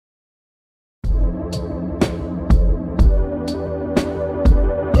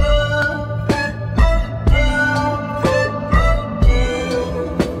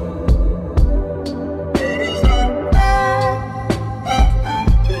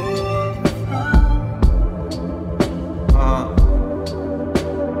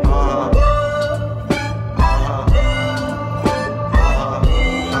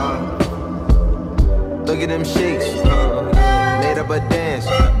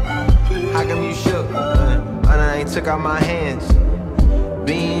him you shook. And I ain't took out my hands.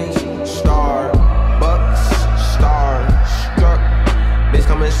 Beans, star, bucks, star, struck. Bitch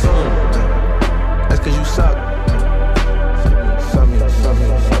coming soon. That's cause you suck.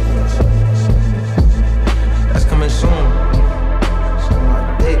 That's coming soon.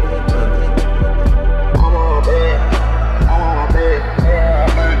 My dick.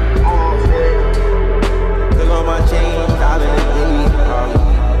 Look on my chains, out in the deep.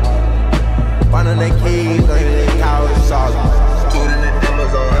 Finding their caves, like they cows, solid. Put in the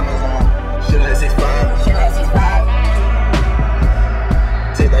Amazon. Shit like 6'5".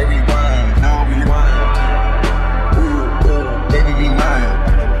 Take that rewind, now rewind. Ooh, ooh, baby be mine.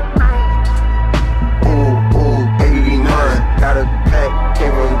 Ooh, ooh, baby be mine. Got a pack,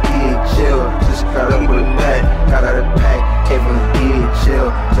 came from the DHL. Just got up with a pack. Got out of pack, came from the DHL.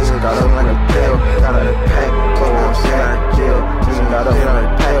 Just got up like a bell. Got out of pack, came outside of jail. Just got up like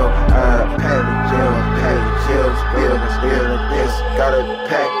a tail. I got a pack of jail, spill like this. Got a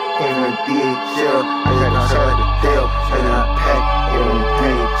pack, came from the DHL. Just got outside like a tail. I got a pack, came from the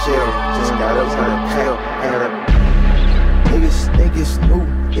DHL. Just got up like a tail. I got a niggas think it's new,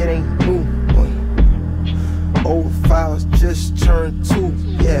 it ain't new. Old files just turned 2,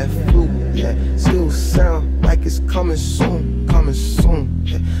 yeah, flu, yeah. Still sound like it's coming soon,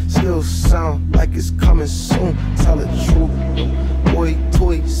 yeah. Still sound like it's coming soon, tell the truth. Boy,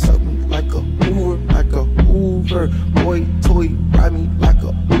 toy, suck me like a Uber, like a Uber. Boy, toy, ride me like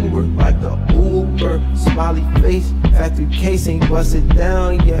a Uber, like a Uber. Smiley face, factory case ain't busted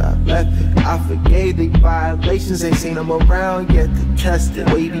down, yeah, I left it. I forgave the violations, ain't seen them around yet to test it.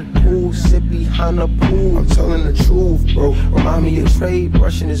 Wavy pool, sit behind the pool, I'm telling the truth, bro. Remind me of Trey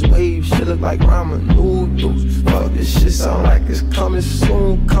brushing his waves, shit look like ramen noodles. Fuck, this shit sound like it's coming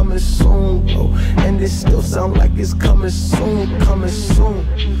soon, bro. And this still sound like it's coming soon.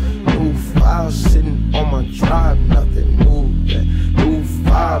 New files sitting on my drive, nothing new, yeah. New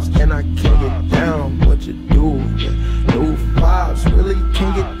vibes, and I can't get down, what you do, yeah. New vibes, really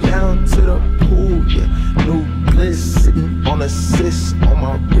can't get down to the pool, yeah. New bliss sitting on assist on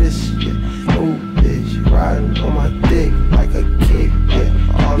my wrist, yeah. New bitch riding on my dick like a kid,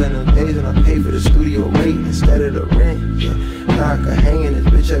 yeah. All in the days when I pay for the studio rate instead of the rent, yeah. Now I can hang in this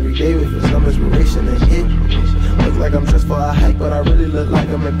bitch every day with for some inspiration and hit. Look like I'm just for a hike, but I really look like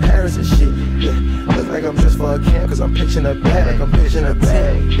I'm in Paris and shit, yeah. Look like I'm just for a camp, cause I'm pitching a bag, like I'm pitching a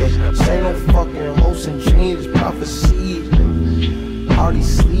bag, yeah. This ain't no fucking hopes and dreams, it's prophecies. Party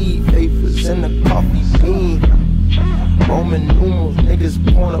sleeve, papers in the coffee bean. Roman numerals, niggas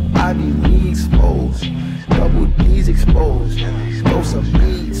pouring up Ivy League exposed. Double D's exposed, throw some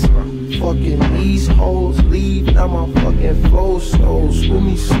beats. Fucking these hoes leave, now my fucking flow slow. Screw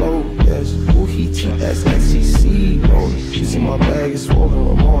me slow, yes. Ooh, he T-S-X-E-C, bro. You see my bag is swollen,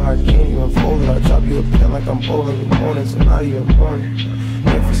 Ramon, I can't even fold it. I drop you a pen like I'm bowling your mornings, and now you're morning.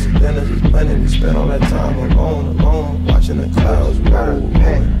 Breakfast and dinners is blending, we spend all that time alone, watching the clouds roll. Got a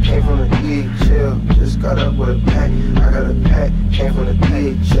pack, came from the DHL, just got up with a pack. I got a pack, came from the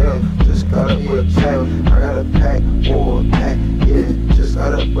DHL, just got up with a pack. I got a pack, or a pack, yeah, just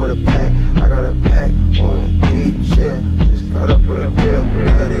got up with a pack. I got a pack on the DHL, just got up with a pill.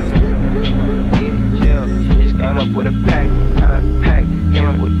 Just got up with a pack, got a pack, came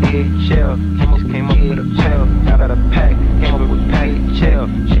up with DHL, just came up with a pill. I got a pack, came up with DHL,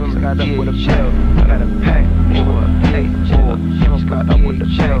 just got up with a pill. I got a pack, or a DHL, just got up with a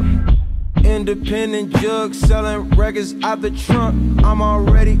pill. Independent jug selling records out the trunk. I'm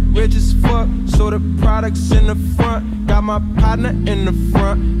already rich as fuck, so the products in the front. Got my partner in the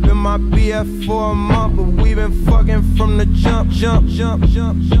front. Been my BF for a month, but we been fucking from the jump.